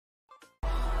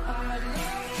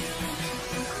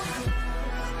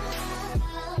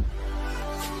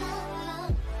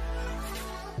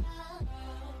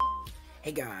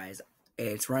Hey guys,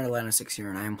 it's Ryan1106 here,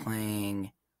 and I'm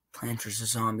playing Plants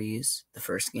vs. Zombies, the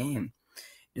first game.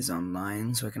 It is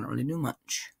online, so I can't really do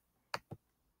much.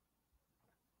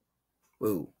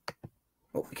 Whoa.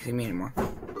 Oh, you can't see me anymore.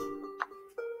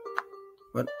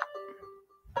 What?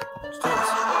 Let's do this.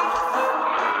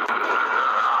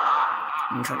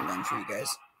 I'm gonna turn it down for you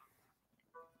guys.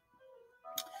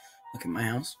 Look at my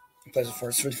house. I play before.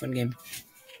 It's a really fun game.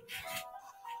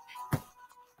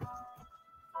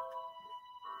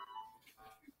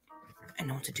 I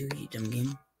know what to do, you dumb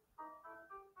game.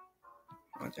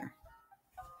 Right there.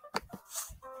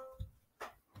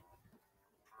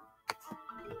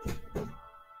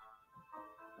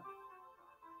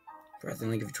 But I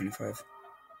think I'll give it 25.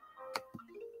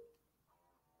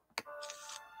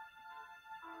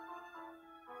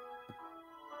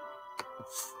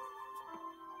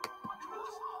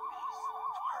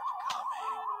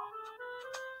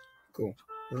 Cool.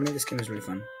 Whoever made this game is really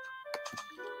fun.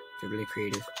 They're really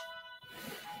creative.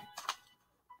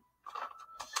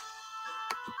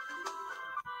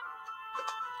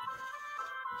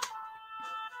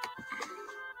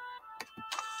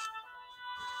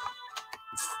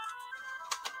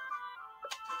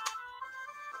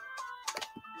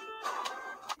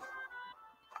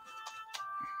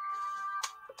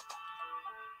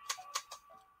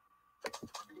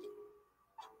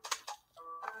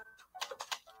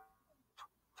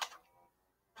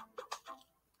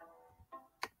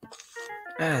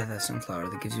 The sunflower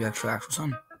that gives you actual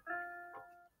sun.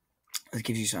 That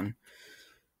gives you sun.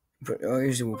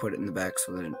 Usually we'll put it in the back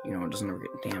so that it doesn't ever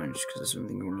get damaged, because that's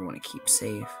something we really want to keep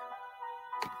safe.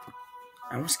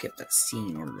 I want to skip that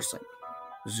scene where it just like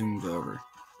zooms over,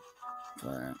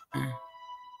 but okay,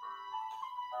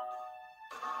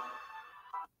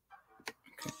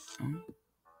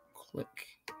 click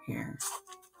here.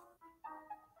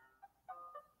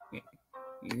 Yeah,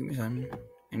 you give me sun,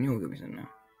 and you'll give me sun now.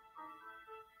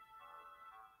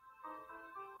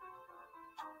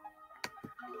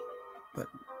 But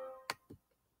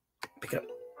pick it up.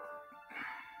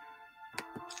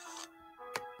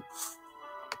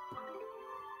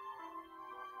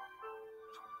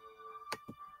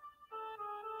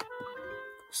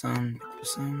 Sun, pick the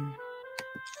sun.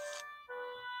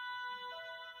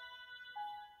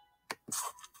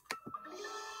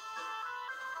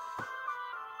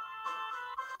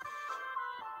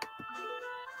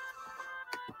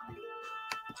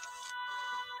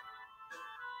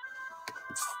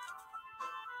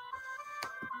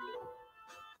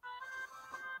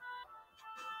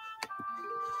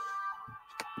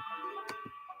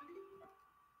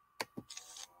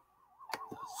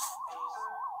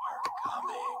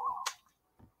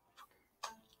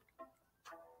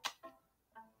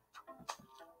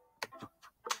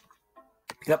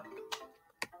 Pick it up.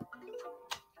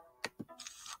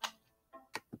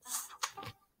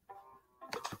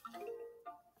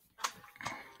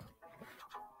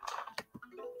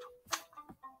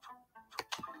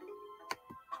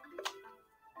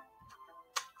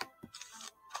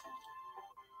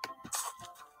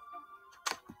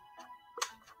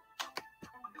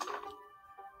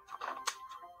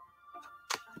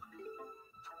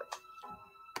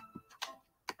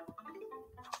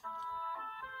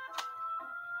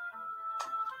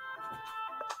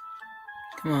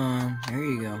 Come on, there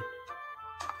you go.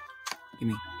 Give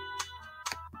me.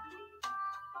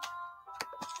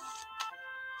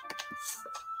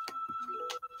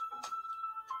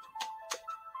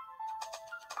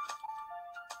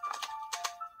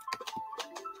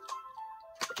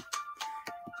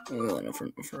 Well, I know for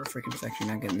a freaking fact you're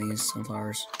not getting these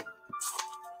sunflowers.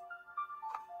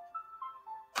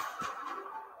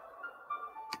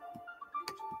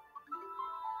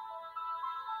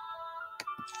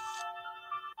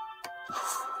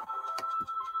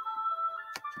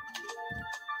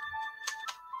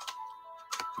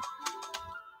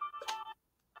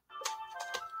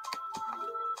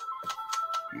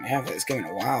 I haven't played this game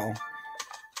in a while.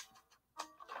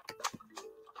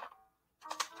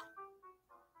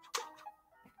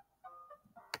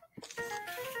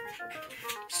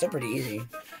 Still pretty easy.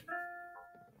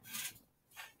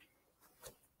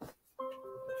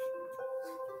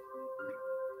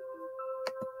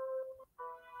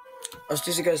 Just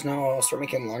as you guys know, I'll start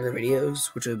making longer videos,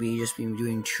 which will be just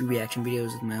doing true reaction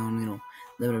videos with my own,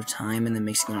 limit of time, and then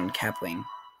mixing it on Capwing.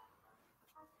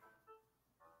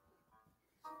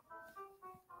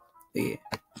 But yeah,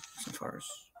 sunflowers.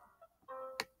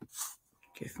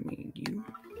 Give me you.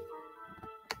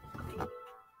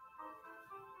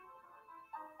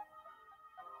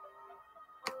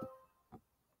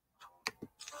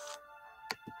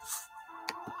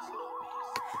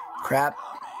 Crap.